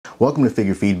Welcome to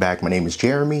Figure Feedback. My name is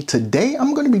Jeremy. Today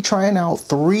I'm going to be trying out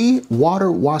 3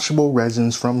 water washable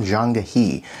resins from Jamg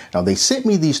He. Now they sent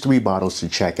me these 3 bottles to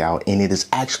check out, and it is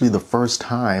actually the first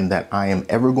time that I am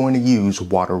ever going to use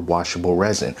water washable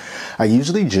resin. I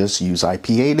usually just use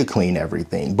IPA to clean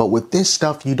everything, but with this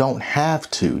stuff you don't have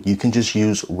to. You can just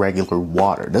use regular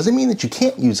water. Doesn't mean that you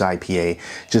can't use IPA,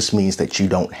 just means that you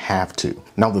don't have to.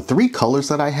 Now the 3 colors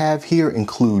that I have here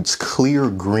includes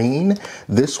clear green.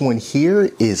 This one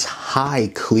here is high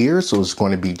clear, so it's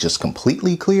going to be just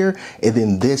completely clear, and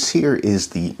then this here is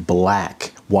the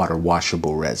black water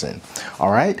washable resin.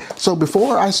 All right, so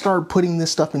before I start putting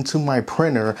this stuff into my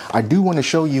printer, I do want to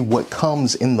show you what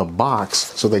comes in the box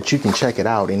so that you can check it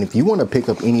out. And if you want to pick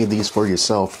up any of these for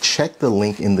yourself, check the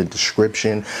link in the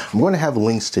description. I'm going to have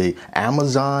links to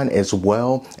Amazon as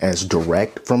well as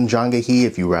direct from Jamg He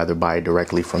if you rather buy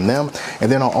directly from them. And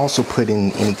then I'll also put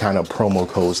in any kind of promo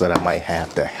codes that I might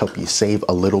have to help you save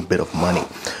a little bit of money.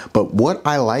 But what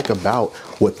I like about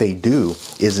what they do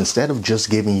is instead of just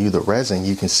giving you the resin,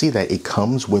 you can see that it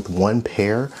comes with 1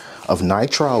 pair of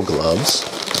nitrile gloves.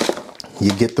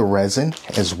 You get the resin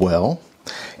as well.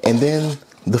 And then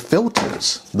the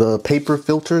filters, the paper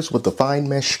filters with the fine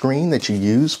mesh screen that you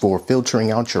use for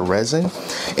filtering out your resin.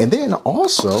 And then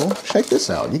also, check this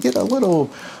out, you get a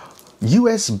little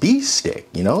USB stick,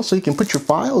 so you can put your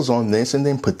files on this and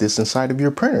then put this inside of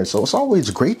your printer. So it's always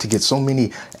great to get so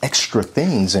many extra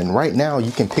things. And right now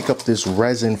you can pick up this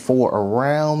resin for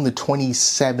around the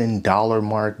 $27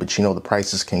 mark, but the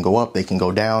prices can go up, they can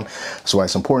go down. So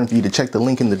it's important for you to check the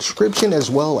link in the description as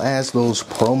well as those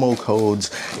promo codes.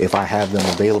 If I have them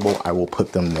available, I will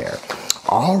put them there.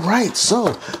 All right,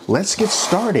 so let's get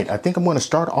started. I think I'm going to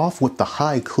start off with the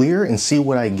high clear and see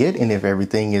what I get. And if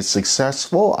everything is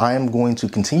successful, I am going to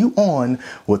continue on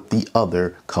with the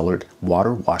other colored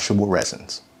water washable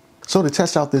resins. So to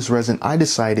test out this resin, I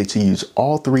decided to use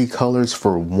all 3 colors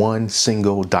for one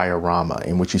single diorama.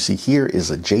 And what you see here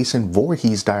is a Jason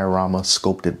Vorhees diorama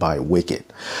sculpted by Wicked.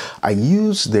 I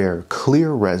used their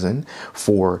clear resin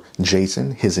for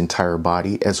Jason, his entire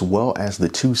body, as well as the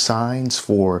 2 signs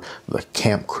for the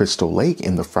Camp Crystal Lake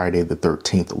and the Friday the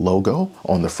 13th logo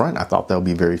on the front. I thought that would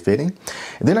be very fitting.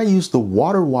 And then I used the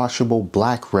water washable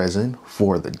black resin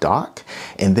for the dock.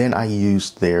 And then I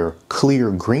used their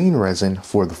clear green resin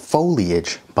for the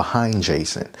foliage behind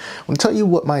Jason. I'm going to tell you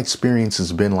what my experience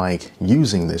has been like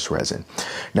using this resin.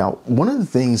 Now, one of the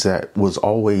things that was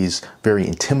always very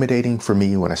intimidating for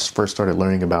me when I first started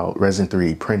learning about resin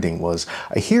 3D printing was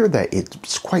I hear that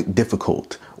it's quite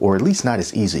difficult, or at least not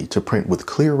as easy, to print with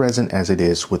clear resin as it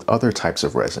is with other types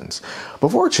of resins.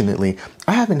 But fortunately,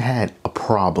 I haven't had a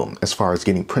problem as far as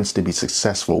getting prints to be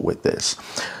successful with this.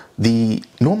 The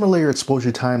normal layer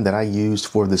exposure time that I used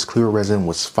for this clear resin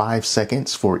was 5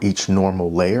 seconds for each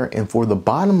normal layer, and for the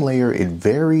bottom layer it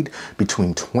varied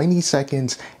between 20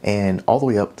 seconds and all the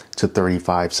way up to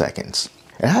 35 seconds.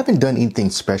 And I haven't done anything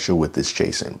special with this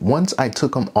Jason. Once I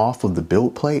took him off of the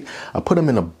build plate, I put him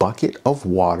in a bucket of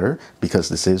water because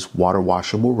this is water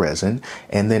washable resin.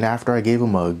 And then after I gave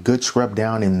him a good scrub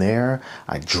down in there,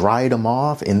 I dried him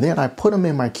off, and then I put him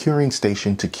in my curing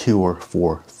station to cure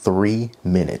for 3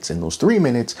 minutes. And those 3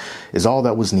 minutes is all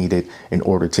that was needed in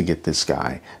order to get this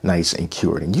guy nice and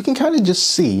cured. And you can kind of just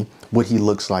see what he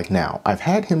looks like now. I've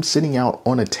had him sitting out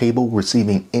on a table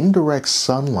receiving indirect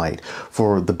sunlight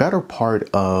for the better part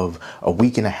of a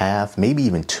week and a half, maybe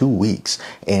even 2 weeks.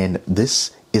 And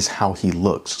this is how he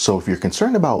looks. So if you're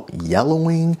concerned about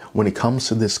yellowing when it comes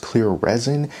to this clear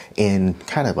resin in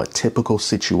kind of a typical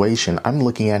situation, I'm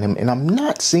looking at him and I'm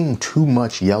not seeing too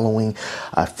much yellowing.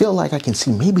 I feel like I can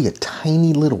see maybe a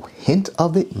tiny little hint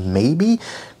of it, maybe.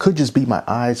 Could just be my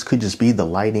eyes, could just be the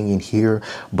lighting in here,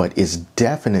 but it's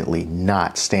definitely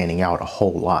not standing out a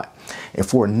whole lot. And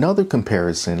for another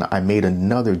comparison, I made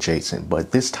another Jason,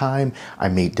 but this time I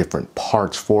made different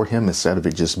parts for him instead of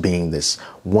it just being this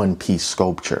one-piece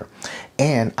sculpture.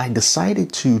 And I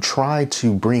decided to try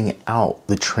to bring out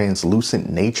the translucent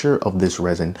nature of this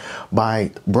resin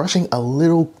by brushing a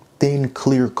little thin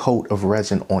clear coat of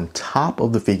resin on top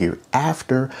of the figure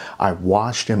after I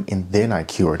washed him and then I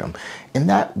cured him. And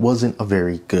that wasn't a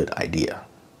very good idea.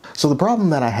 So the problem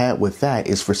that I had with that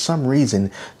is for some reason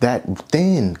that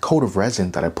thin coat of resin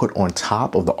that I put on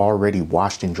top of the already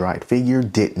washed and dried figure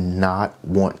did not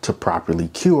want to properly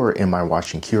cure in my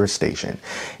wash and cure station.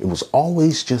 It was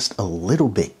always just a little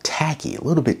bit tacky, a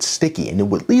little bit sticky, and it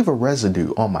would leave a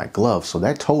residue on my glove. So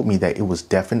that told me that it was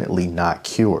definitely not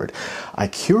cured. I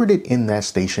cured it in that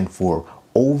station for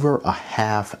over a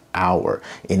half hour,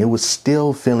 and it was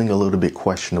still feeling a little bit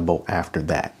questionable after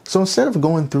that. So instead of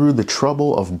going through the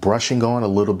trouble of brushing on a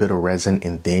little bit of resin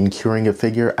and then curing a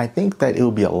figure, I think that it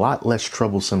would be a lot less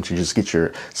troublesome to just get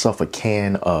yourself a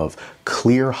can of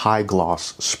clear high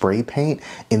gloss spray paint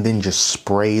and then just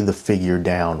spray the figure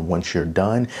down once you're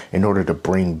done in order to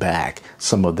bring back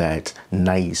some of that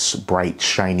nice, bright,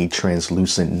 shiny,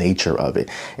 translucent nature of it.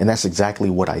 And that's exactly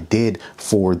what I did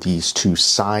for these two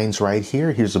signs right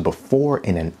here. Here's a before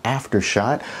and an after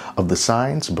shot of the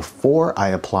signs before I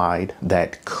applied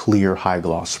that clear high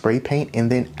gloss spray paint,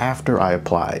 and then after I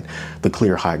applied the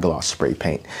clear high gloss spray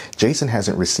paint. Jason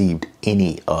hasn't received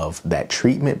any of that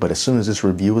treatment, but as soon as this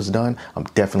review is done, I'm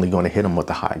definitely going to hit him with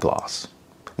the high gloss.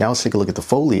 Now let's take a look at the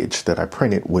foliage that I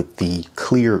printed with the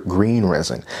clear green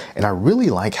resin. And I really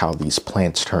like how these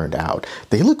plants turned out.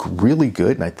 They look really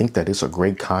good, and I think that is a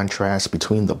great contrast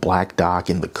between the black Doc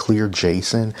and the clear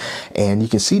Jason. And you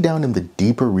can see down in the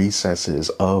deeper recesses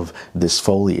of this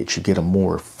foliage, you get a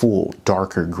more full,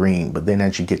 darker green. But then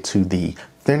as you get to the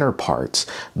thinner parts,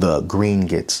 the green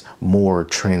gets more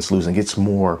translucent, gets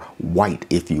more white,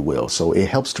 if you will. So it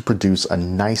helps to produce a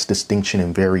nice distinction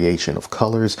and variation of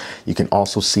colors. You can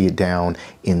also see it down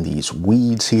in these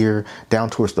weeds here. Down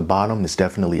towards the bottom is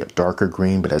definitely a darker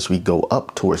green, but as we go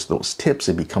up towards those tips,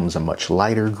 it becomes a much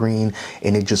lighter green,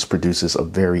 and it just produces a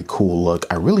very cool look.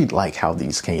 I really like how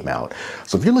these came out.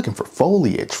 So if you're looking for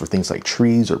foliage for things like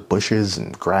trees or bushes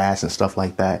and grass and stuff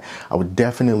like that, I would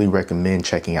definitely recommend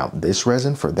checking out this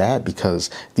resin for that, because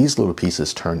these little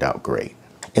pieces turned out great.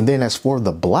 And then as for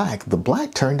the black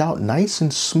turned out nice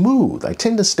and smooth. I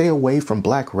tend to stay away from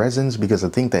black resins because I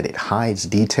think that it hides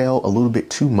detail a little bit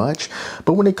too much.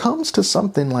 But when it comes to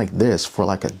something like this for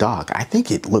like a Doc, I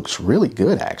think it looks really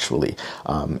good actually.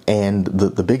 And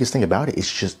the biggest thing about it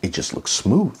is it just looks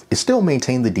smooth. It still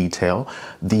maintained the detail.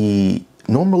 The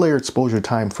normal layer exposure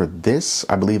time for this,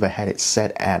 I believe I had it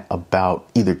set at about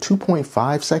either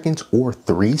 2.5 seconds or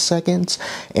 3 seconds,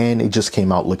 and it just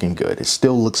came out looking good. It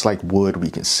still looks like wood. We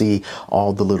can see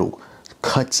all the little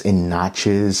cuts and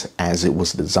notches as it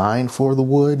was designed for the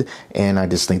wood, and I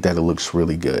just think that it looks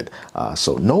really good.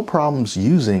 So no problems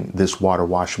using this water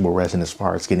washable resin as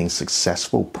far as getting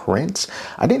successful prints.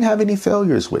 I didn't have any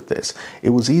failures with this.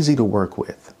 It was easy to work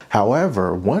with.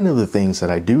 However, one of the things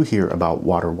that I do hear about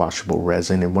water washable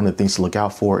resin, and one of the things to look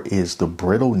out for, is the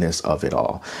brittleness of it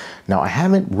all. Now, I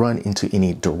haven't run into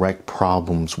any direct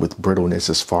problems with brittleness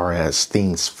as far as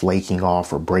things flaking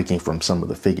off or breaking from some of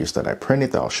the figures that I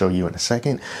printed that I'll show you in a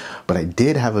second, but I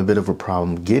did have a bit of a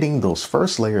problem getting those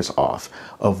first layers off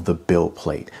of the build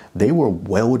plate. They were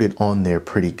welded on there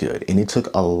pretty good, and it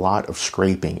took a lot of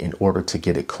scraping in order to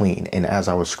get it clean. And as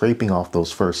I was scraping off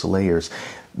those first layers,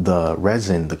 the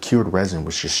resin, the cured resin,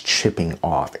 was just chipping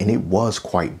off, and it was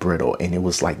quite brittle, and it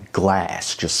was like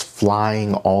glass just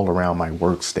flying all around my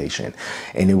workstation.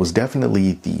 And it was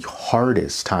definitely the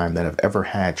hardest time that I've ever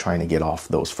had trying to get off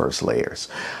those first layers.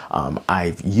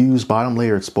 I've used bottom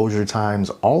layer exposure times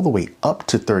all the way up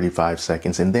to 35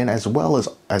 seconds, and then as well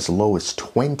as low as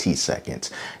 20 seconds.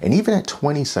 And even at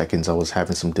 20 seconds, I was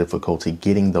having some difficulty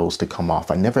getting those to come off.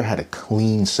 I never had a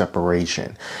clean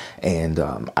separation. And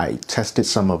I tested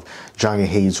some of Jamg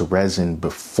He's resin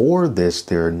before this,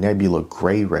 their Nebula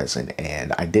Gray resin,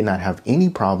 and I did not have any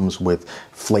problems with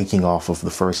flaking off of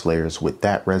the first layers with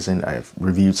that resin. I've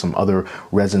reviewed some other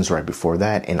resins right before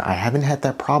that, and I haven't had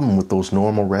that problem with those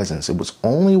normal resins. It was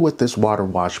only with this water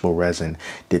washable resin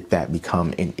did that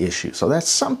become an issue. So that's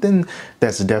something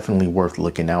that's definitely worth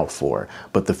looking out for.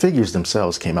 But the figures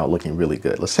themselves came out looking really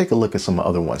good. Let's take a look at some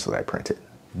other ones that I printed.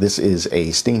 This is a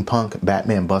Steampunk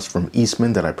Batman bust from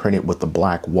Eastman that I printed with the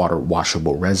black water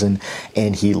washable resin,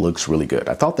 and he looks really good.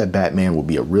 I thought that Batman would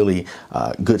be a really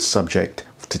good subject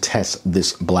to test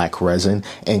this black resin,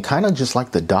 and kind of just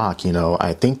like the Doc, you know,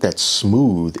 I think that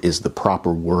smooth is the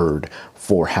proper word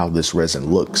for how this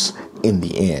resin looks in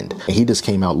the end. And he just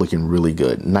came out looking really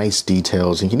good. Nice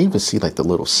details. You can even see like the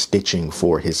little stitching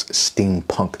for his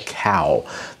steampunk cowl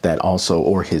that also,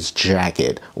 or his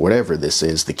jacket, whatever this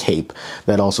is, the cape,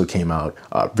 that also came out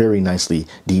very nicely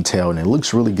detailed, and it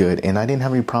looks really good. And I didn't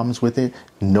have any problems with it.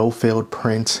 No failed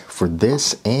prints for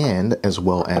this, and as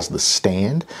well as the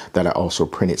stand that I also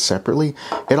printed separately.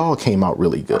 It all came out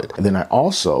really good. And then I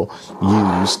also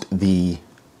used the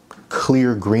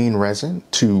clear green resin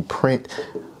to print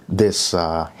this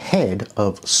head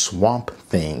of Swamp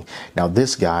thing. Now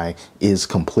this guy is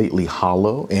completely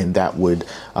hollow, and that would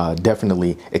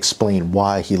definitely explain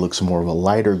why he looks more of a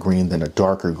lighter green than a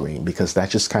darker green, because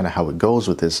that's just kind of how it goes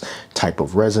with this type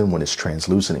of resin when it's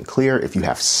translucent and clear. If you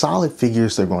have solid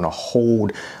figures, they're going to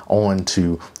hold on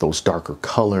to those darker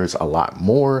colors a lot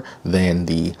more than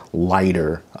the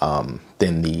lighter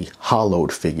than the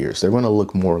hollowed figures. They're going to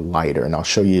look more lighter, and I'll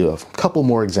show you a couple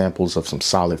more examples of some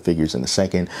solid figures in a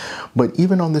second. But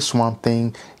even on this Swamp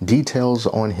Thing, details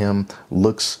on him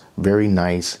looks very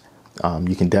nice.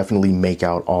 You can definitely make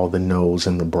out all the nose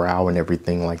and the brow and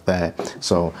everything like that.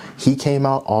 So he came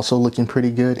out also looking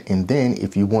pretty good. And then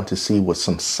if you want to see what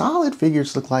some solid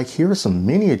figures look like, here are some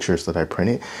miniatures that I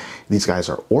printed. These guys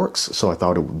are orcs, so I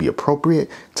thought it would be appropriate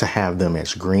to have them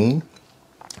as green.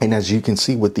 And as you can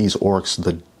see with these orcs,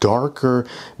 the darker,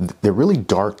 they're really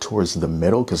dark towards the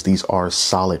middle because these are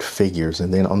solid figures.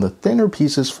 And then on the thinner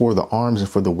pieces for the arms and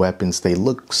for the weapons, they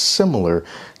look similar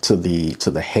to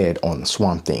the head on the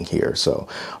Swamp Thing here. So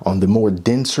on the more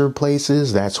denser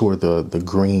places, that's where the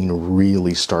green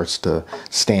really starts to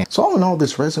stand. So all in all,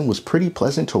 this resin was pretty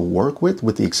pleasant to work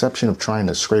with the exception of trying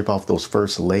to scrape off those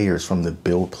first layers from the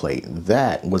build plate.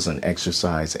 That was an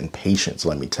exercise in patience,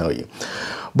 let me tell you.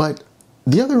 But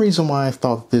the other reason why I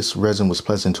thought this resin was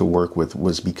pleasant to work with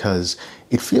was because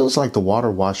it feels like the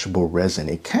water washable resin.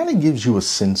 It kind of gives you a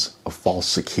sense of false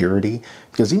security,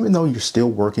 because even though you're still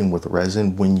working with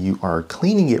resin, when you are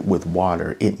cleaning it with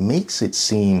water, it makes it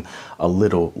seem a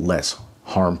little less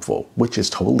harmful, which is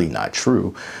totally not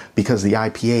true, because the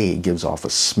IPA gives off a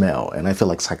smell. And I feel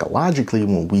like psychologically,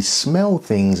 when we smell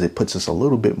things, it puts us a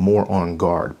little bit more on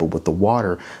guard. But with the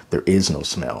water, there is no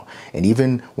smell. And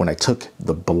even when I took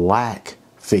the black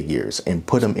figures and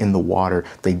put them in the water,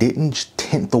 they didn't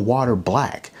tint the water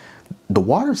black. The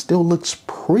water still looks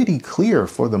pretty clear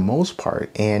for the most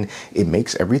part, and it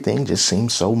makes everything just seem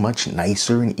so much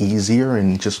nicer and easier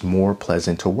and just more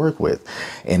pleasant to work with.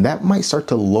 And that might start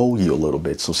to lull you a little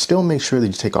bit. So still make sure that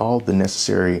you take all the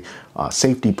necessary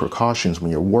safety precautions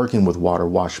when you're working with water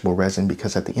washable resin,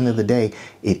 because at the end of the day,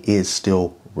 it is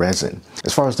still resin.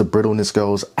 As far as the brittleness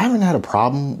goes, I haven't had a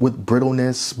problem with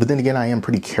brittleness, but then again, I am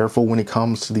pretty careful when it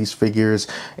comes to these figures,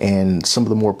 and some of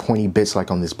the more pointy bits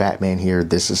like on this Batman here,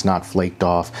 this is not flaked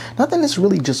off. Nothing is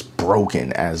really just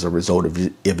broken as a result of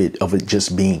it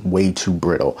just being way too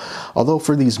brittle. Although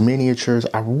for these miniatures,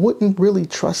 I wouldn't really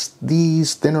trust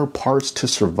these thinner parts to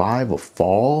survive a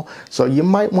fall, so you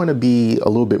might want to be a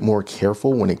little bit more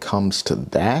careful when it comes to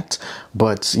that.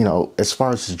 But you know, as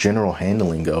far as general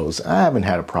handling goes, I haven't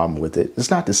had a problem with it. It's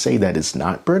not to say that it's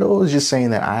not brittle, it's just saying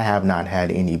that I have not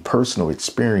had any personal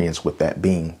experience with that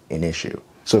being an issue.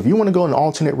 So if you want to go an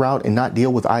alternate route and not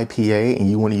deal with IPA and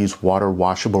you want to use water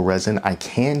washable resin, I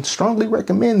can strongly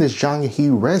recommend this Jamg He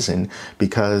resin,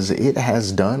 because it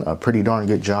has done a pretty darn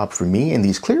good job for me, and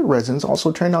these clear resins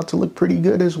also turned out to look pretty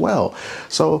good as well.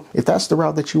 So if that's the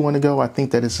route that you want to go, I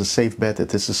think that it's a safe bet that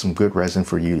this is some good resin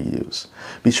for you to use.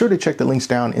 Be sure to check the links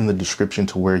down in the description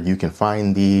to where you can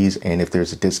find these, and if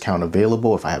there's a discount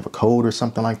available, if I have a code or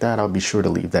something like that, I'll be sure to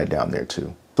leave that down there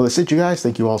too. So that's it, you guys.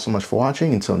 Thank you all so much for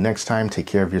watching. Until next time, take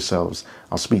care of yourselves.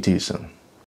 I'll speak to you soon.